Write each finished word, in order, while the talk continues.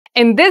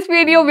In this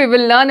video, we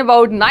will learn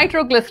about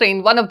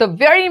nitroglycerine, one of the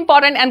very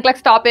important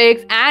NCLEX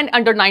topics, and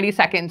under 90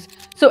 seconds.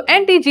 So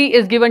NTG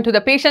is given to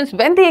the patients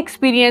when they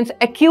experience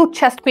acute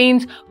chest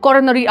pains,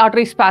 coronary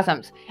artery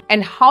spasms.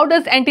 And how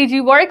does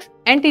NTG works?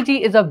 NTG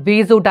is a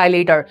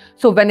vasodilator.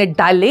 So when it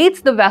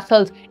dilates the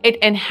vessels,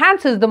 it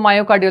enhances the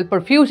myocardial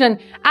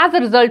perfusion. As a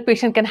result,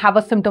 patient can have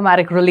a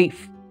symptomatic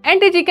relief.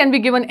 NTG can be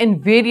given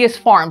in various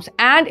forms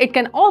and it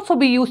can also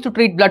be used to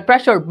treat blood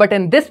pressure, but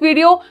in this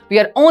video, we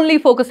are only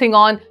focusing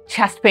on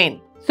chest pain.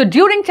 So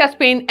during chest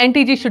pain,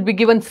 NTG should be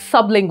given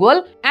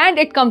sublingual and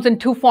it comes in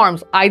two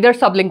forms, either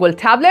sublingual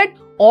tablet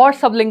or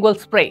sublingual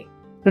spray.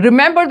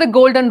 Remember the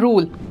golden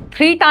rule,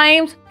 3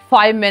 times,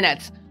 5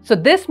 minutes. So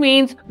this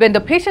means when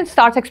the patient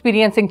starts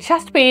experiencing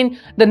chest pain,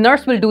 the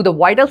nurse will do the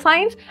vital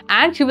signs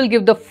and she will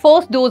give the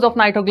first dose of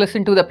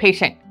nitroglycerin to the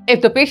patient.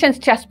 If the patient's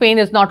chest pain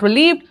is not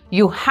relieved,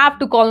 you have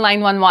to call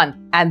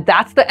 911. And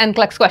that's the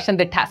NCLEX question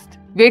they test.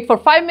 Wait for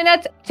 5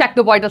 minutes, check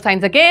the vital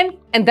signs again,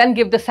 and then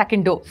give the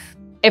second dose.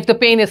 If the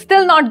pain is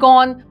still not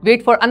gone,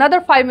 wait for another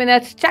 5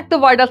 minutes, check the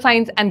vital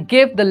signs, and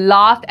give the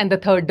last and the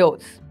third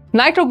dose.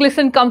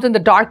 Nitroglycerin comes in the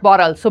dark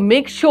bottle, so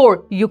make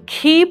sure you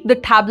keep the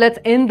tablets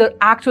in the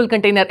actual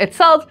container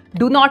itself.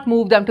 Do not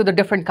move them to the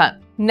different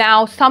can.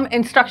 Now, some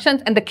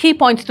instructions and the key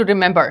points to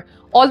remember.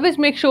 Always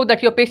make sure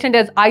that your patient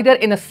is either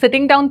in a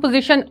sitting down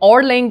position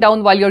or laying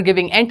down while you're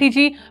giving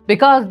NTG,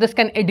 because this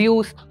can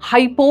induce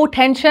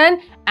hypotension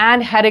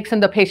and headaches in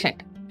the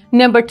patient.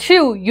 Number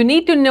 2, you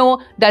need to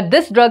know that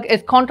this drug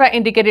is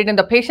contraindicated in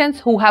the patients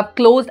who have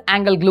closed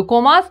angle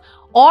glaucomas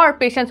or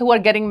patients who are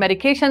getting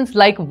medications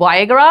like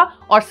Viagra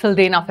or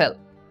sildenafil.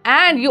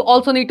 And you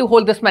also need to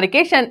hold this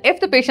medication if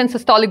the patient's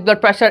systolic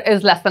blood pressure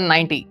is less than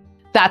 90.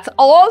 That's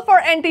all for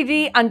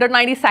NTG under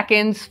 90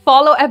 seconds.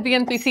 Follow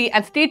FBNPC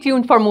and stay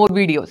tuned for more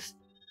videos.